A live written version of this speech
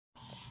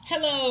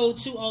Hello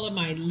to all of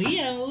my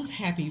Leos.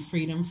 Happy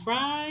Freedom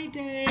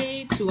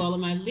Friday to all of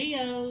my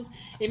Leos.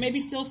 It may be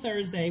still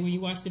Thursday when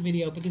you watch the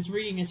video, but this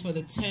reading is for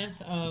the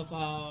 10th of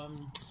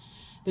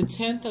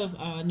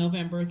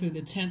November through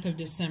the 10th of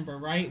December,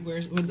 right? Where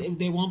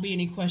there won't be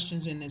any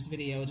questions in this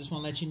video. I just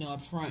want to let you know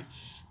up front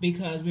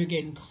because we're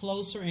getting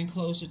closer and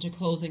closer to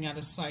closing out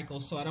a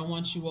cycle. So I don't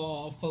want you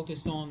all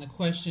focused on the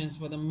questions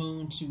for the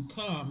moon to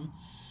come.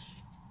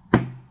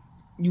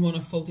 You want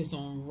to focus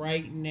on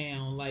right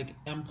now. Like,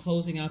 I'm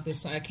closing out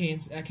this. I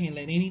can't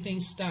let anything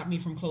stop me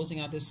from closing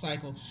out this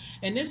cycle.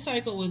 And this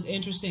cycle was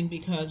interesting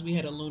because we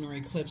had a lunar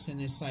eclipse in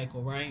this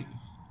cycle, right?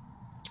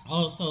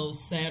 Also,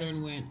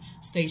 Saturn went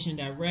station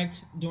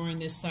direct during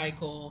this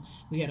cycle.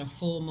 We had a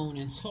full moon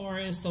in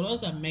Taurus. So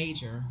those are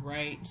major,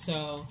 right?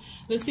 So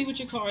let's see what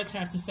your cards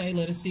have to say.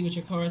 Let us see what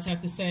your cards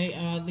have to say.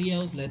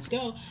 Leos, let's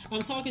go.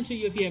 I'm talking to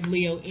you if you have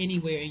Leo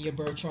anywhere in your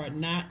birth chart,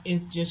 not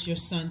if just your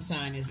sun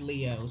sign is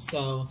Leo.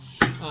 So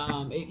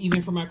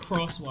even for my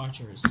cross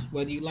watchers,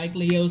 whether you like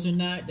Leos or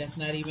not, that's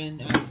not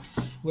even...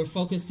 we're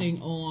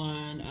focusing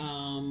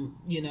on,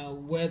 you know,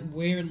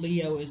 where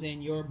Leo is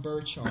in your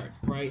birth chart,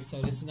 right?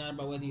 So this is not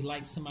about whether you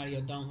like somebody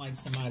or don't like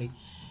somebody.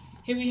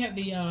 Here we have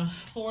the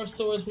Four of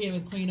Swords. We have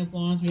the Queen of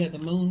Wands. We have the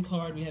Moon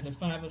card. We have the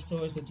Five of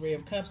Swords, the Three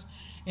of Cups,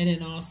 and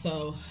then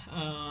also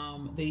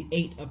the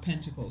Eight of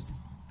Pentacles.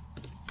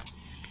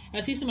 I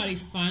see somebody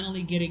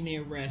finally getting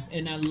their rest,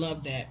 and I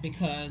love that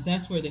because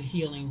that's where the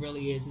healing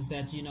really is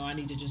that, you know, I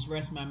need to just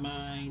rest my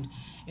mind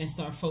and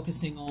start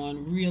focusing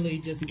on really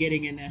just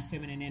getting in that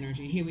feminine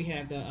energy. Here we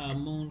have the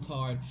Moon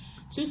card.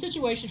 Two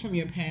situations from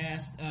your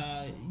past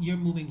you're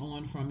moving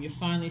on from. You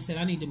finally said,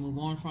 I need to move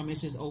on from.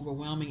 It's just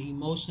overwhelming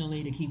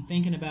emotionally to keep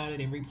thinking about it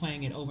and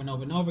replaying it over and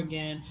over and over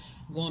again,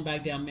 going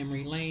back down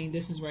memory lane.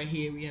 This is right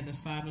here. We have the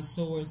Five of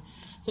Swords.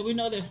 So we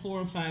know that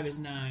 4 and 5 is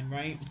 9,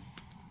 right?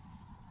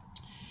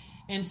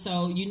 And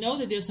so you know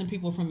that there's some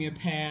people from your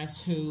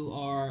past who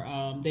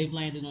are, they've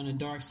landed on the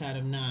dark side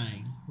of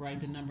 9, right?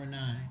 The number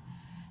 9.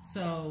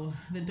 So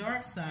the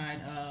dark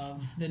side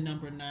of the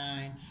number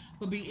 9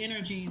 would be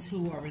energies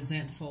who are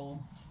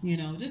resentful, you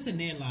know, just in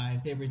their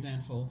lives, they're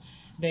resentful.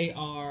 They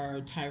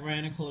are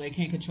tyrannical. They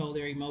can't control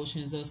their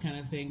emotions, those kind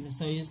of things. And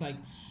so you're just like,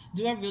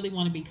 do I really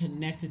want to be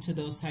connected to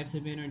those types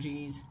of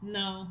energies?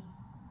 No,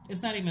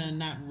 it's not even a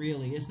not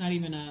really. It's not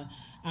even a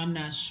I'm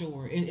not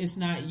sure. It's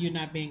not you're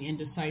not being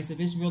indecisive.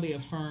 It's really a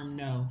firm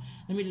no.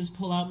 Let me just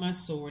pull out my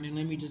sword and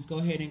let me just go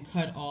ahead and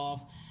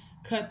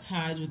cut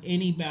ties with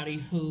anybody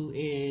who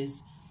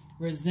is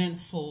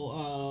resentful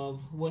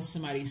of what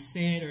somebody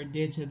said or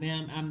did to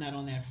them. I'm not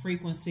on that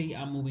frequency.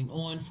 I'm moving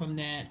on from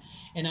that.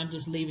 And I'm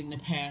just leaving the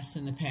past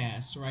in the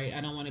past, right?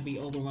 I don't want to be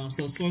overwhelmed.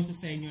 So Source is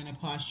saying you're in a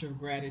posture of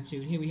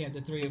gratitude. Here we have the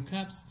Three of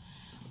Cups.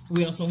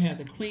 We also have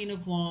the Queen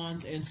of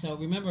Wands. And so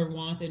remember,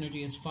 Wands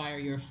energy is fire.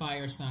 You're a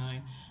fire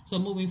sign. So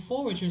moving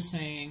forward, you're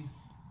saying,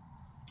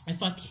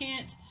 if I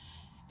can't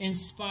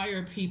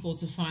inspire people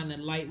to find the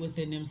light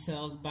within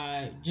themselves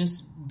by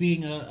just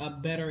being a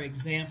better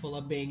example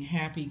of being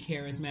happy,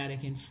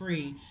 charismatic, and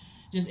free,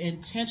 just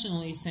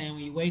intentionally saying,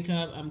 when you wake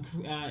up,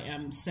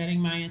 I'm setting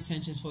my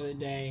intentions for the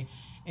day,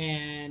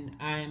 and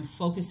I am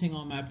focusing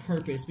on my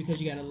purpose, because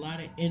you got a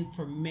lot of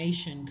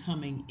information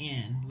coming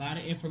in,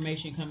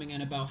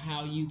 about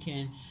how you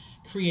can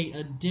create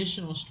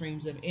additional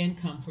streams of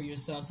income for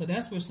yourself. So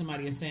that's where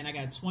somebody is saying, I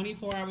got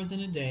 24 hours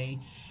in a day.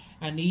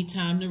 I need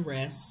time to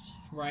rest,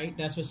 right?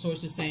 That's what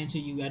Source is saying to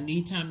you. I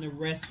need time to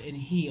rest and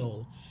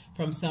heal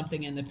from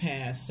something in the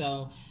past.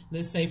 So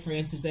let's say, for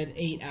instance, that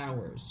 8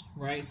 hours,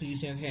 right? So you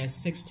say, okay, I have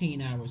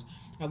 16 hours.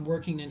 I'm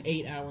working an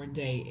 8-hour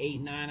day,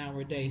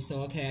 9-hour day.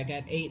 So, okay, I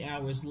got 8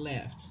 hours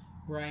left,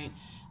 right?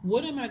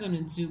 What am I going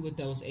to do with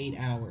those 8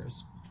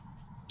 hours?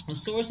 A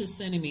Source is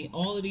sending me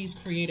all of these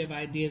creative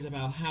ideas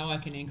about how I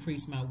can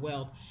increase my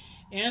wealth.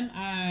 Am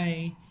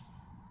I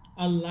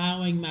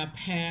allowing my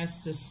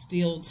past to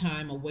steal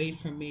time away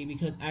from me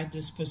because I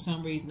just, for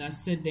some reason, I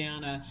sit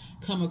down, I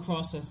come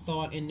across a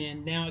thought, and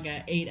then now I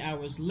got 8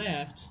 hours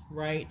left,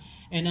 right?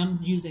 And I'm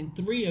using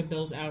 3 of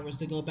those hours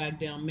to go back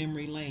down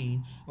memory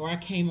lane. Or I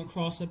came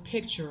across a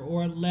picture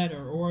or a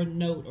letter or a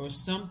note or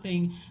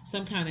something,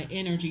 some kind of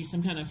energy,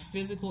 some kind of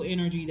physical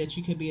energy that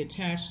you could be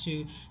attached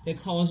to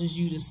that causes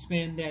you to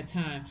spend that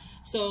time.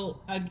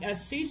 So I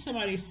see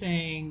somebody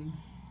saying,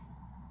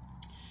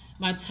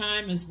 my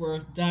time is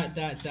worth ...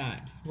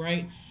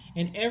 right?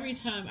 And every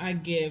time I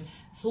give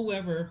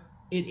whoever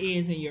it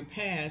is in your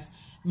past,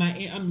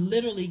 I'm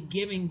literally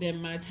giving them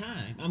my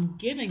time. I'm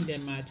giving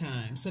them my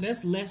time. So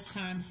that's less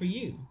time for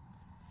you.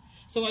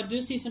 So I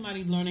do see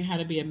somebody learning how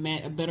to be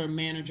a better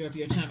manager of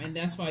your time. And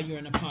that's why you're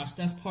in a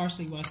posture. That's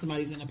partially why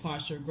somebody's in a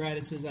posture of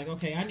gratitude. It's like,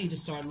 okay, I need to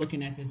start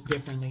looking at this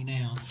differently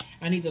now.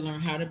 I need to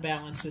learn how to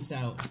balance this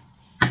out.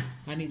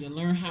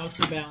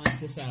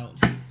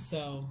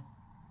 So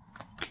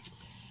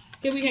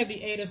here we have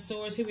the Eight of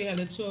Swords. Here we have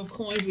the Two of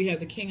Coins. We have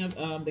the King of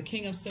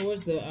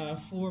Swords, the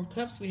Four of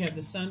Cups. We have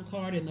the Sun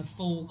card and the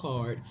Fool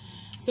card.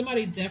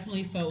 Somebody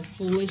definitely felt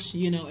foolish,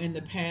 you know, in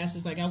the past.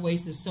 It's like I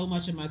wasted so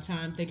much of my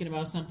time thinking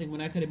about something when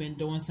I could have been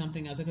doing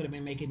something else. I could have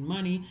been making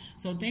money.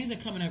 So things are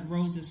coming up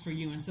roses for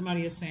you. And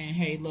somebody is saying,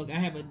 hey, look, I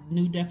have a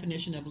new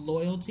definition of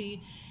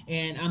loyalty,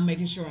 and I'm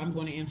making sure I'm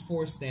going to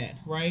enforce that,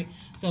 right?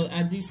 So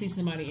I do see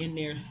somebody in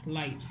their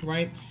light,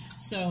 right?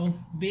 So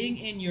being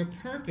in your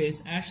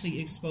purpose actually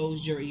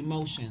exposed your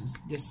emotions.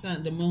 The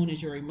sun, the moon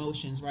is your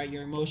emotions, right?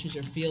 Your emotions,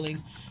 your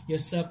feelings, your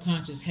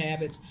subconscious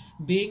habits.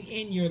 Being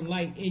in your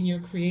light, in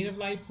your creative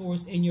life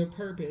force, in your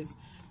purpose,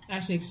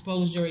 actually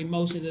exposed your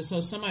emotions. And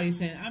so somebody's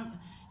saying,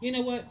 you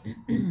know what?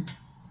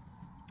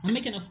 I'm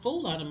making a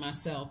fool out of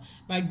myself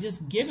by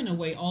just giving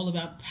away all of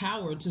that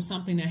power to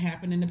something that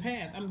happened in the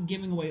past. I'm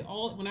giving away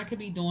all when I could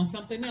be doing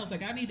something else.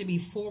 Like I need to be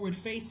forward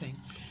facing.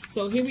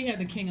 So here we have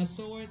the King of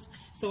Swords.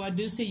 So I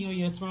do see you on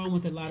your throne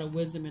with a lot of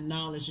wisdom and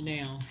knowledge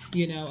now,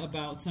 you know,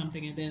 about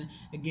something. And then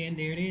again,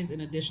 there it is,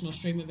 an additional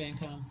stream of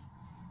income.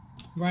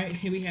 Right?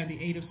 Here we have the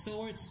Eight of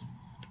Swords.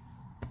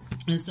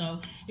 And so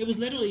it was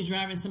literally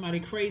driving somebody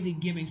crazy,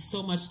 giving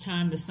so much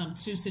time to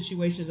two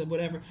situations or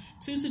whatever.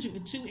 Two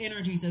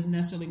energies doesn't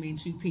necessarily mean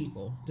two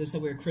people, just so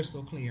we're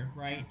crystal clear,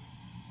 right?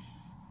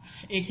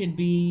 It could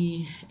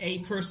be a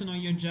person on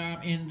your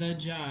job and the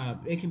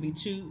job. It can be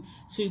two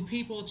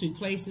people, two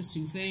places,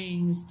 two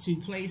things, two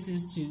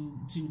places, two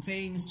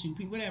things, two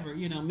people, whatever,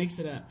 you know, mix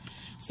it up.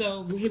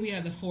 So here we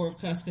have the Four of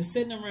Cups, because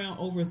sitting around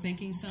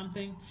overthinking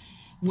something,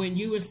 when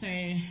you were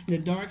saying the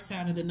dark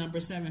side of the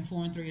number 7,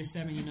 4 and 3 is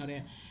 7, you know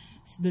that.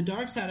 The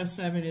dark side of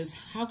 7 is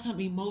how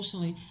come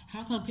emotionally,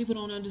 how come people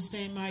don't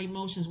understand my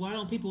emotions? Why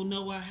don't people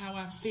know how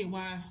I feel,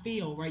 why I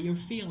feel, right? Your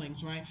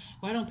feelings, right?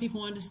 Why don't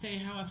people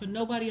understand how I feel?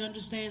 Nobody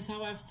understands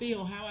how I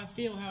feel, how I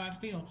feel, how I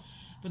feel.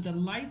 But the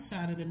light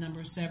side of the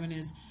number 7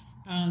 is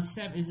a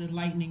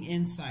lightning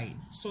insight.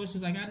 So it's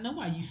just like, I know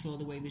why you feel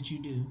the way that you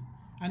do.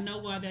 I know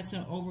why that's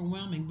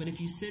overwhelming, but if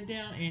you sit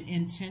down and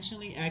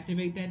intentionally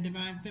activate that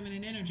divine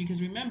feminine energy,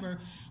 because remember,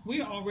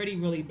 we're already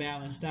really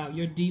balanced out.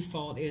 Your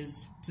default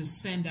is to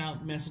send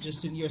out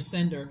messages to your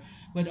sender,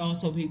 but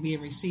also be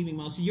in receiving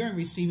mode. So you're in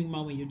receiving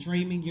mode when you're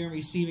dreaming. You're in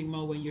receiving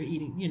mode when you're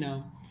eating, you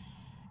know,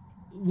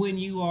 when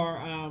you are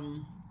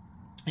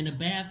in a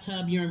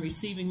bathtub, you're in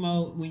receiving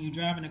mode. When you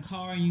drive in a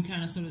car and you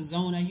kind of sort of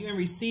zone out, you're in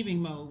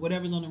receiving mode.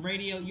 Whatever's on the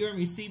radio, you're in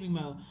receiving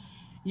mode.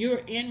 You're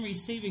in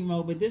receiving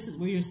mode, but this is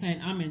where you're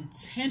saying, I'm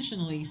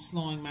intentionally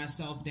slowing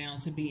myself down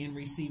to be in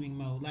receiving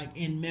mode, like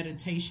in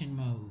meditation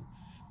mode.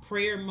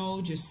 Prayer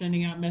mode, you're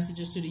sending out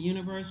messages to the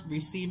universe.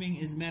 Receiving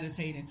is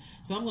meditating.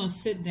 So I'm going to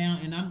sit down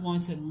and I'm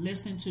going to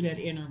listen to that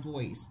inner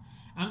voice.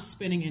 I'm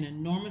spending an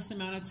enormous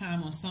amount of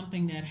time on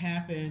something that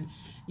happened,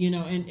 you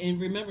know,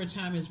 and remember,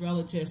 time is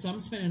relative. So I'm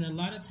spending a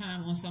lot of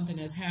time on something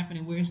that's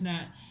happening where it's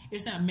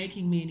not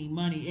making me any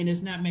money and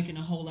it's not making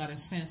a whole lot of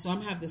sense. So I'm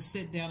going to have to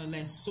sit down and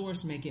let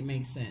source make it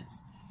make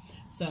sense.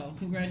 So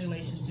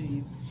congratulations to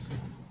you.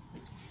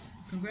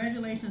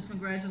 Congratulations,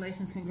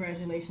 congratulations,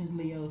 congratulations,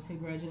 Leos.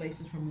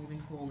 Congratulations for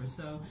moving forward.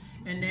 So,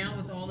 and now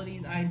with all of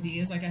these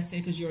ideas, like I said,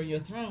 because you're on your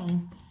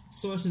throne,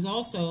 source is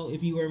also,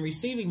 if you were in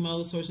receiving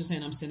mode, source is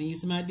saying, I'm sending you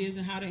some ideas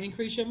on how to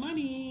increase your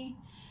money.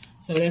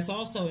 So that's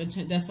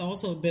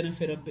also a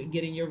benefit of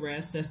getting your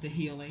rest. That's the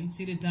healing.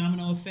 See the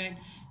domino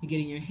effect? You're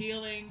getting your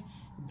healing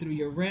through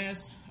your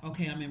rest.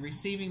 Okay, I'm in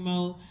receiving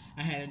mode.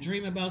 I had a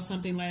dream about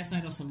something last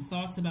night, or some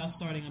thoughts about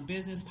starting a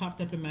business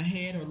popped up in my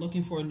head, or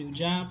looking for a new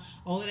job.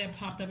 All of that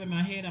popped up in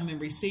my head. I'm in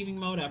receiving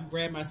mode. I've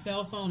grabbed my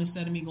cell phone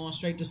instead of me going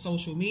straight to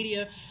social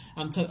media.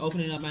 I'm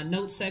opening up my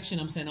notes section.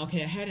 I'm saying,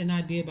 okay, I had an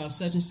idea about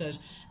such and such.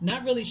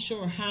 Not really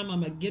sure how I'm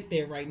going to get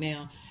there right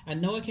now. I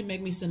know it can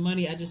make me some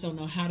money. I just don't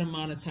know how to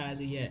monetize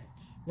it yet.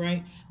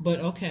 Right? But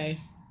okay,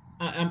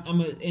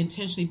 I'm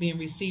intentionally be in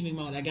receiving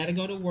mode. I got to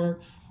go to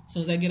work. As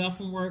soon as I get off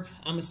from work,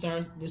 I'm going to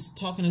start just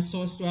talking to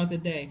source throughout the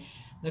day.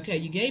 Okay,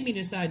 you gave me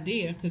this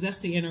idea, because that's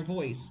the inner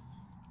voice.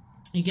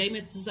 You gave me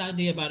this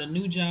idea about a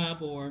new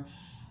job or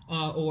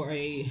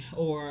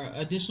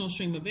additional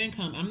stream of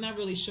income. I'm not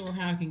really sure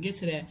how I can get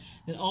to that.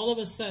 Then all of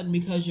a sudden,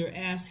 because you're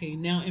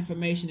asking now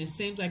information, it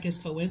seems like it's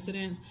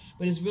coincidence,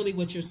 but it's really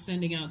what you're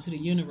sending out to the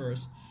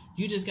universe.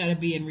 You just got to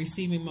be in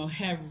receiving mode,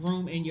 have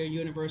room in your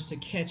universe to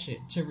catch it,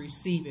 to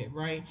receive it,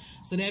 right?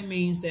 So that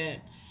means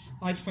that,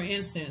 like for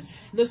instance,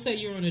 let's say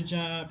you're on a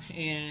job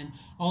and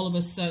all of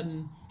a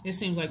sudden it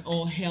seems like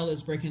all hell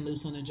is breaking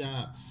loose on the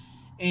job.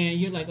 And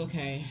you're like,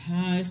 okay,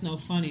 it's no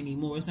fun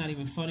anymore. It's not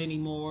even fun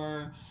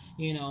anymore.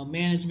 You know,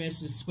 management's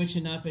just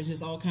switching up. It's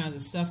just all kinds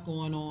of stuff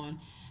going on.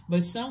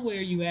 But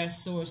somewhere you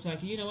ask source,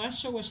 like, you know, I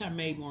sure wish I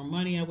made more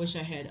money. I wish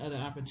I had other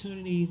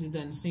opportunities. It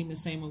doesn't seem the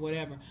same or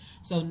whatever.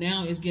 So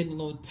now it's getting a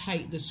little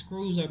tight. The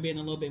screws are being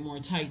a little bit more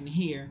tight in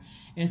here.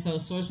 And so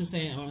source is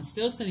saying, oh, I'm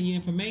still sending you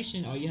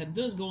information. All you have to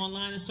do is go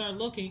online and start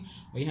looking.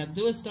 All you have to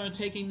do is start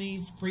taking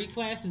these free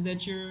classes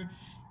that you're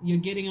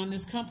getting on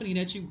this company,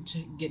 that you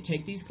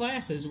take these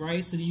classes,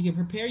 right? So that you can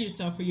prepare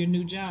yourself for your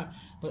new job.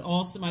 But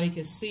all somebody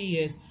can see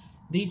is,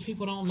 these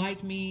people don't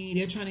like me.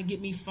 They're trying to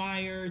get me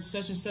fired,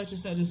 such and such and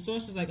such. And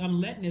source is like,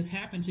 I'm letting this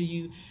happen to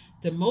you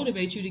to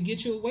motivate you to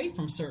get you away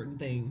from certain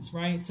things,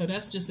 right? So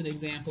that's just an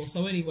example.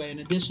 So anyway, an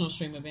additional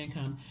stream of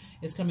income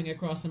is coming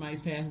across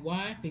somebody's path.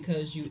 Why?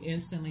 Because you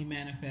instantly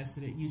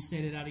manifested it. You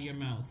said it out of your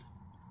mouth.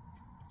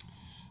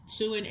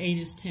 2 and 8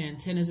 is 10.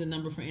 10 is a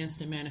number for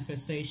instant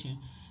manifestation.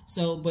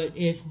 So, but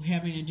if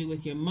having to do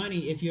with your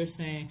money, if you're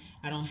saying,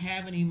 I don't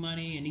have any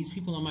money and these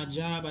people on my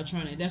job are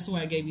trying to, that's why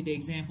I gave you the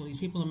example. These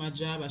people on my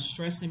job are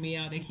stressing me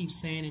out. They keep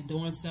saying and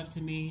doing stuff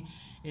to me.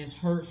 It's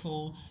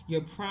hurtful.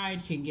 Your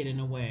pride can get in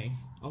the way.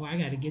 Oh, I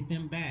got to get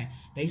them back.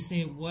 They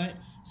say what?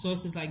 So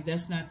it's just like,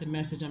 that's not the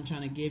message I'm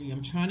trying to give you.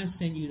 I'm trying to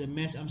send you the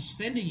message. I'm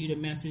sending you the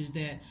message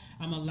that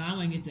I'm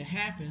allowing it to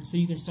happen so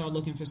you can start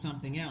looking for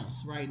something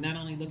else, right? Not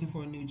only looking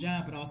for a new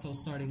job, but also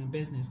starting a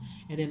business.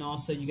 And then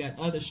also you got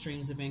other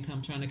streams of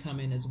income trying to come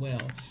in as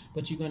well.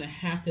 But you're going to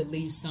have to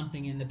leave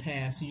something in the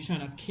past. So you're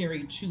trying to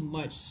carry too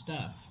much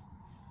stuff.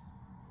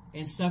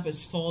 And stuff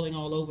is falling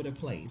all over the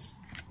place.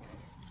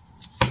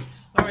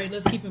 All right,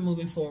 let's keep it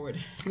moving forward.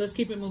 Let's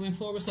keep it moving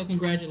forward. So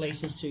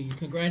congratulations to you.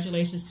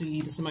 Congratulations to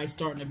either somebody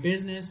starting a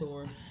business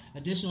or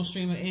additional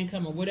stream of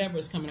income or whatever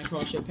is coming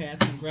across your path.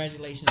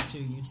 Congratulations to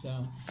you.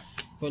 So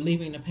for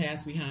leaving the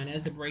past behind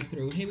as the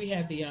breakthrough. Here we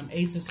have the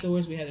Ace of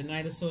Swords. We have the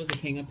Knight of Swords, the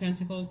King of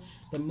Pentacles,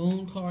 the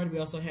Moon card. We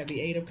also have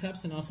the 8 of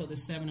Cups and also the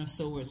 7 of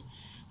Swords.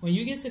 When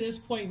you get to this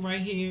point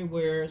right here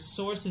where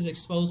Source is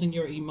exposing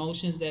your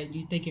emotions that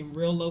you thinking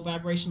real low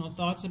vibrational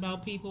thoughts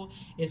about people,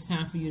 it's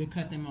time for you to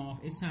cut them off.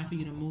 It's time for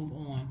you to move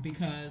on,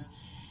 because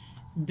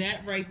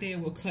that right there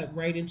will cut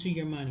right into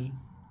your money.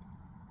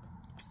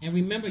 And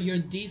remember, your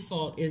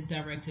default is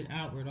directed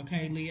outward,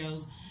 okay,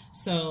 Leos?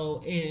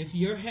 So if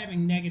you're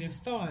having negative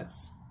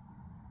thoughts,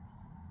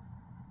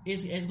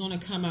 it's going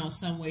to come out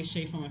some way,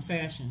 shape, form, or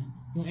fashion.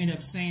 You'll end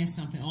up saying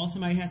something. All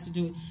somebody has to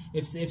do,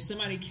 if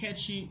somebody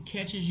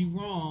catches you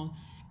wrong,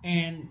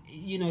 and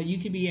you know, you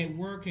could be at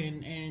work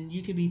and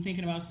you could be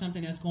thinking about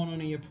something that's going on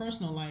in your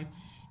personal life,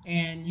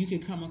 and you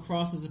could come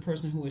across as a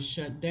person who is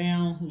shut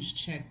down, who's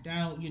checked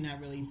out, you're not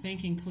really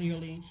thinking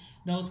clearly,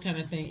 those kind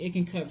of things. It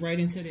can cut right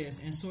into this.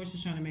 And Source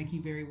is trying to make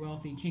you very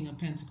wealthy, King of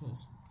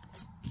Pentacles.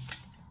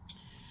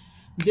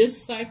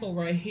 This cycle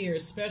right here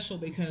is special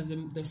because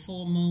the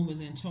full moon was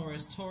in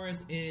Taurus.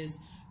 Taurus is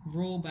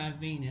ruled by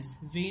Venus.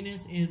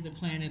 Venus is the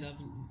planet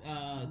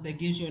of that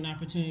gives you an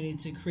opportunity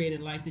to create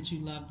a life that you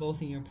love,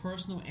 both in your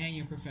personal and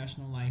your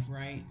professional life,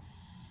 right?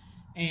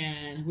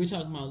 And we're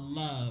talking about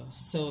love.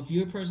 So if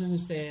you're a person who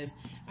says,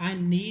 I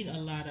need a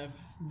lot of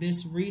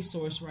this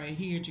resource right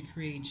here to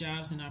create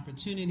jobs and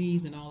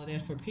opportunities and all of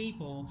that for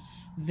people,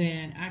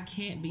 then I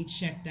can't be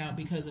checked out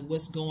because of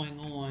what's going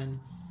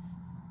on.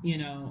 You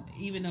know,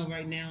 even though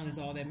right now is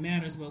all that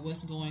matters, but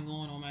what's going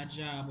on my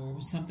job or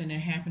something that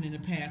happened in the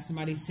past,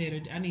 somebody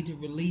said, I need to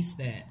release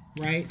that,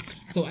 right?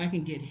 So I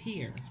can get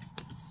here.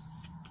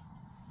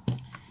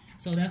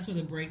 So that's where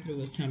the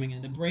breakthrough is coming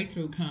in. The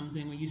breakthrough comes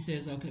in when you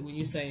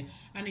say,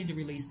 I need to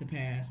release the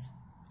past.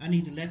 I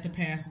need to let the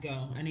past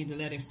go. I need to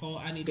let it fall.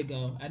 I need to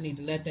go. I need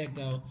to let that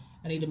go.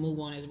 I need to move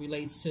on as it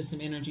relates to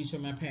some energies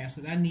from my past,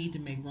 because I need to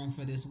make room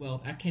for this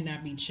wealth. I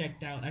cannot be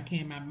checked out.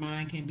 My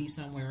mind can be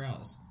somewhere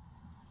else.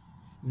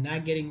 I'm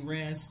not getting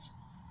rest.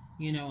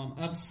 You know,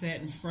 I'm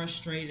upset and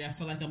frustrated. I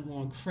feel like I'm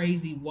going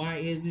crazy. Why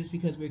is this?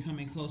 Because we're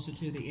coming closer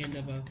to the end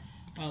of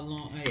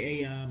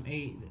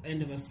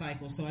end of a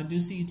cycle. So I do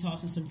see you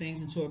tossing some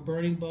things into a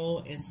burning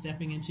bowl and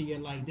stepping into your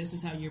light. This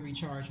is how you're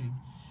recharging.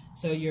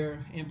 So you're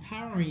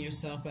empowering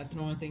yourself by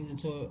throwing things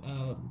into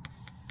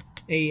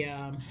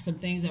some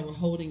things that were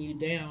holding you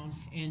down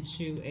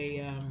into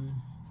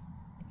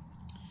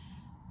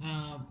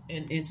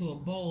into a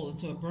bowl,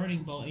 into a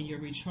burning bowl, and you're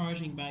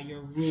recharging by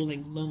your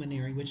ruling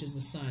luminary, which is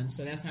the sun.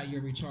 So that's how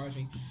you're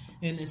recharging.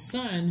 And the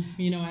sun,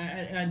 you know,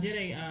 I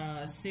did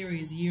a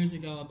series years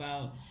ago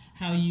about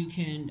how you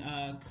can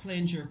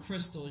cleanse your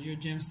crystals, your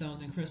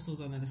gemstones and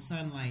crystals under the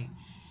sunlight.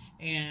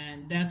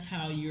 And that's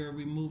how you're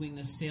removing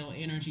the stale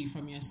energy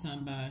from your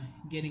sun, by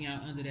getting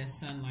out under that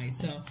sunlight.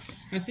 So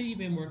I see you've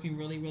been working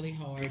really, really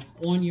hard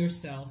on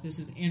yourself. This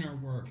is inner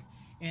work,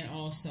 and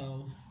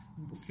also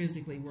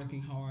physically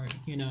working hard,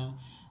 you know.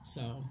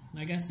 So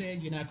like I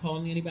said, you're not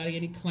calling anybody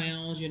any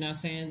clowns. You're not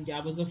saying I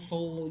was a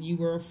fool, you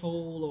were a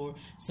fool, or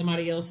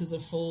somebody else is a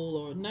fool,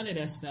 or none of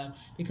that stuff.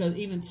 Because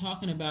even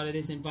talking about it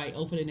is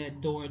opening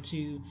that door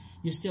to,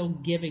 you're still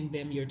giving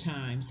them your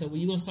time. So when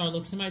you're going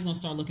to somebody's going to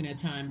start looking at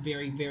time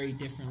very, very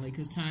differently,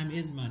 because time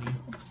is money.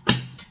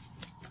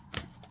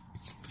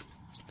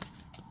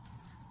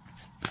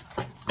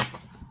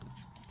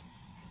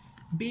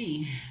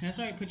 B, that's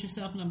right, put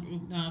yourself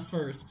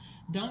first.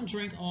 Don't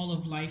drink all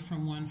of life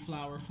from one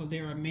flower, for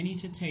there are many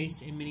to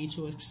taste and many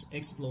to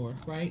explore,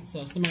 right?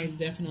 So somebody's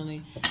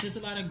definitely, there's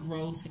a lot of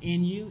growth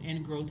in you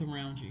and growth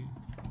around you,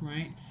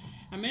 right?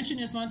 I mentioned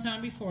this one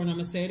time before, and I'm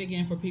going to say it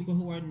again for people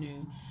who are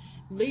new.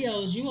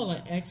 Leos, you all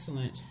are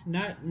excellent,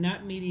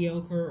 not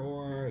mediocre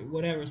or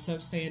whatever,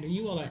 substandard.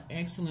 You all are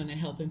excellent at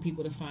helping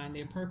people to find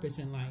their purpose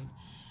in life.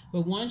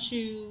 But once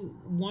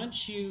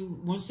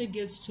it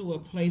gets to a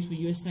place where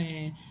you're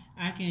saying,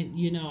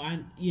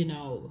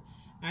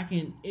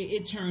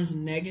 it turns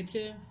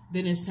negative,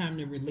 then it's time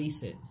to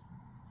release it.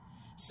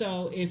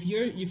 So if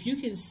you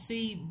can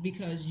see,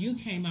 because you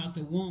came out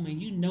the womb and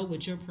you know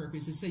what your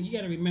purpose is, so you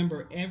got to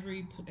remember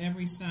every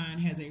sign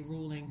has a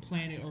ruling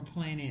planet or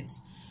planets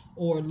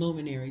or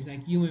luminaries.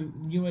 Like you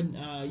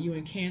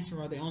and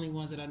Cancer are the only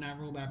ones that are not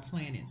ruled by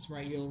planets,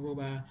 right? You're ruled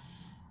by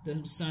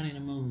the sun and the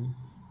moon.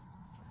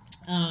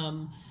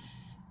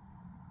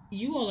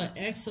 You all are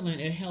excellent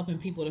at helping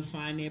people to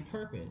find their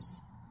purpose.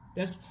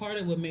 That's part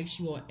of what makes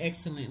you all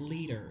excellent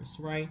leaders,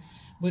 right?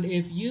 But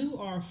if you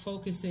are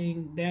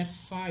focusing that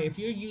fire, if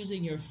you're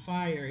using your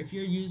fire, if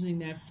you're using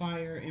that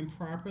fire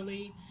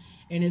improperly,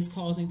 and it's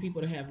causing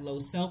people to have low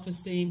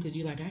self-esteem, because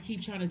you're like, I keep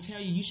trying to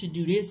tell you, you should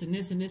do this and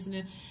this and this and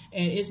that,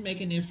 and it's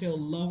making them feel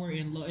lower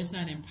and low. It's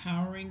not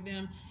empowering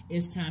them.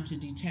 It's time to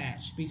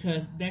detach,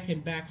 because that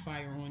can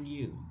backfire on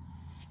you.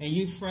 And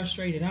you're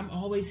frustrated. I'm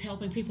always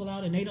helping people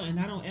out, and I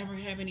don't ever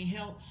have any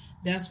help.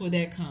 That's where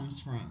that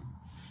comes from,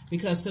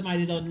 because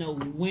somebody don't know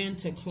when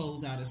to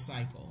close out a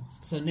cycle.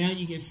 So now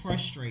you get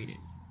frustrated,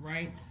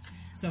 right?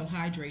 So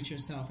hydrate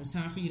yourself. It's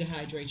time for you to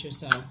hydrate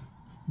yourself.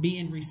 Be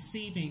in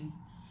receiving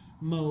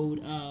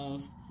mode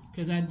of,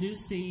 because I do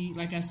see,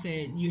 like I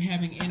said, you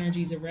having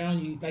energies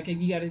around you. Like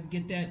you got to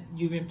get that.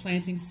 You've been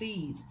planting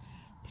seeds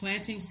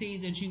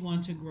that you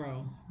want to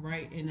grow,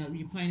 right? And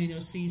you're planting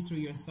those seeds through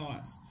your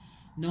thoughts.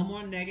 No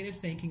more negative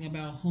thinking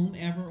about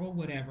whomever or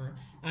whatever.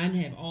 I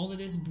have all of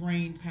this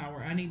brain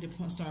power. I need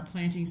to start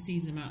planting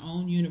seeds in my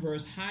own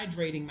universe,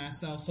 hydrating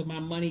myself so my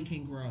money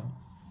can grow.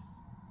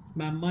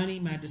 My money,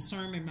 my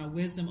discernment, my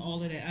wisdom,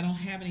 all of that. I don't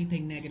have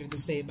anything negative to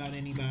say about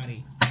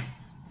anybody.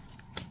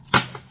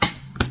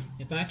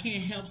 If I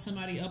can't help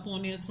somebody up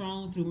on their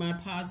throne through my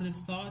positive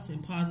thoughts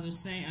and positive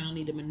saying, I don't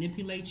need to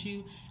manipulate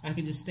you. I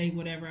can just state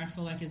whatever I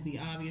feel like is the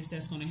obvious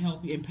that's going to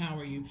help you,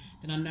 empower you.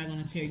 Then I'm not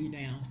going to tear you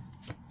down.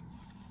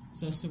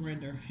 So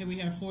surrender. Here we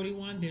have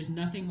 41. There's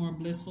nothing more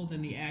blissful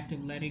than the act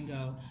of letting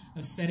go,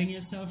 of setting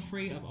yourself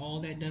free of all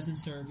that doesn't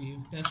serve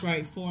you. That's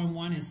right. 4 and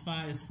 1 is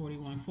 5 is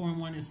 41. 4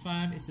 and 1 is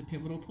 5. It's a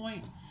pivotal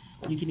point.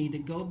 You can either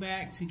go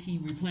back to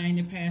keep replaying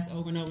the past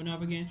over and over and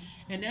over again.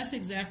 And that's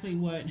exactly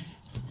what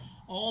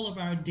all of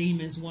our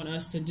demons want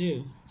us to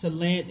do. To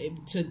land,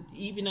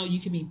 even though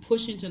you can be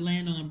pushing to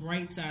land on the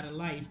bright side of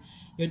life,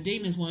 your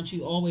demons want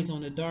you always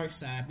on the dark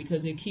side,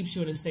 because it keeps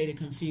you in a state of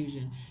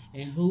confusion.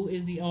 And who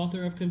is the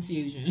author of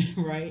confusion,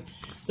 right?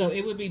 So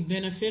it would be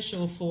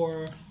beneficial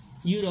for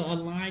you to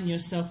align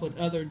yourself with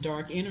other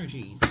dark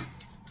energies,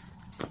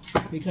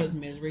 because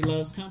misery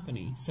loves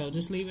company. So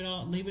just leave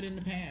it in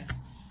the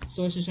past.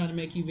 Source is trying to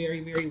make you very,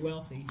 very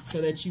wealthy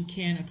so that you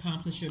can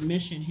accomplish your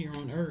mission here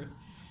on earth,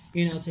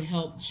 you know, to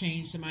help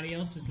change somebody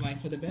else's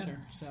life for the better.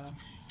 So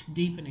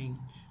deepening.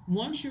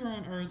 Once you're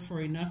on earth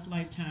for enough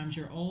lifetimes,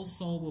 your old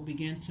soul will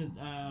begin to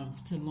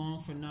long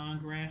for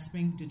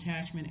non-grasping,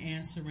 detachment,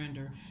 and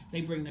surrender.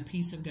 They bring the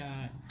peace of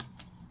God.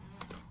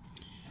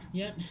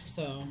 Yep,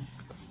 so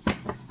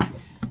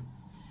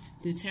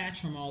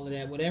detach from all of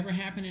that. Whatever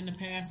happened in the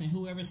past and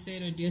whoever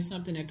said or did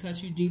something that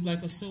cuts you deep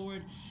like a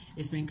sword,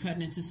 it's been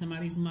cutting into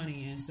somebody's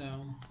money. And so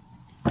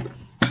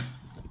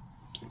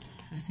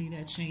I see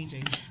that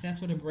changing. That's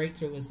where the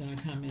breakthrough is going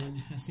to come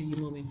in. I see you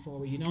moving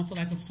forward. You don't feel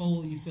like a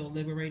fool. You feel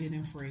liberated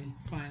and free,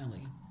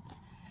 finally.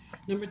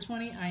 Number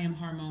 20, I am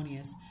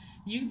harmonious.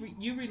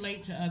 You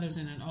relate to others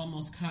in an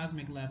almost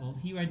cosmic level.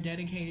 You are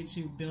dedicated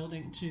to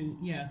building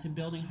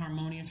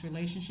harmonious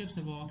relationships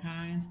of all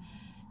kinds.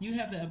 You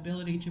have the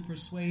ability to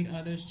persuade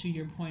others to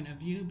your point of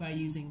view by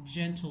using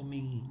gentle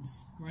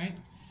means, right?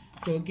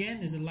 So again,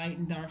 there's a light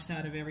and dark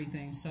side of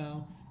everything.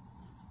 So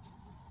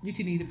you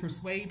can either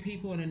persuade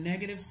people in a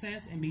negative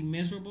sense and be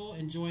miserable,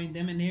 enjoying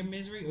them in their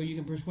misery, or you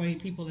can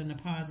persuade people in the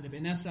positive.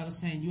 And that's what I was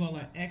saying. You all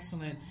are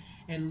excellent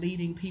at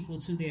leading people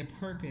to their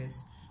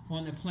purpose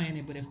on the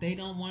planet. But if they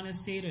don't want to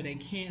see it, or they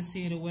can't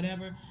see it, or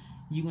whatever,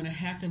 you're gonna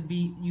have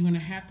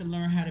to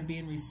learn how to be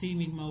in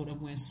receiving mode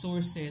of when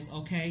Source says,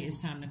 okay, it's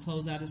time to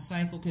close out a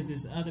cycle, because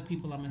there's other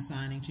people I'm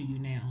assigning to you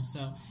now.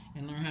 So,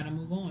 and learn how to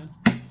move on.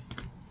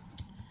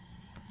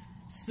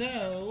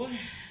 So,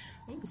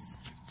 oops.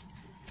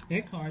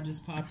 That card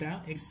just popped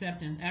out.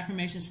 Acceptance.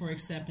 Affirmations for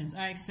acceptance.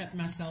 I accept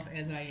myself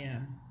as I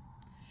am.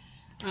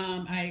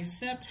 I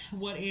accept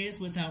what is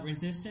without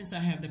resistance. I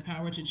have the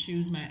power to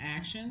choose my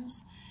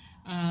actions.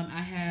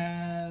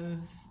 I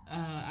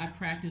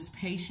practice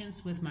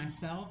patience with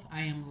myself.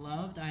 I am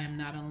loved. I am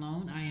not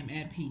alone. I am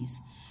at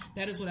peace.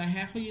 That is what I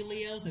have for you,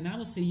 Leos, and I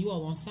will see you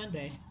all on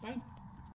Sunday. Bye.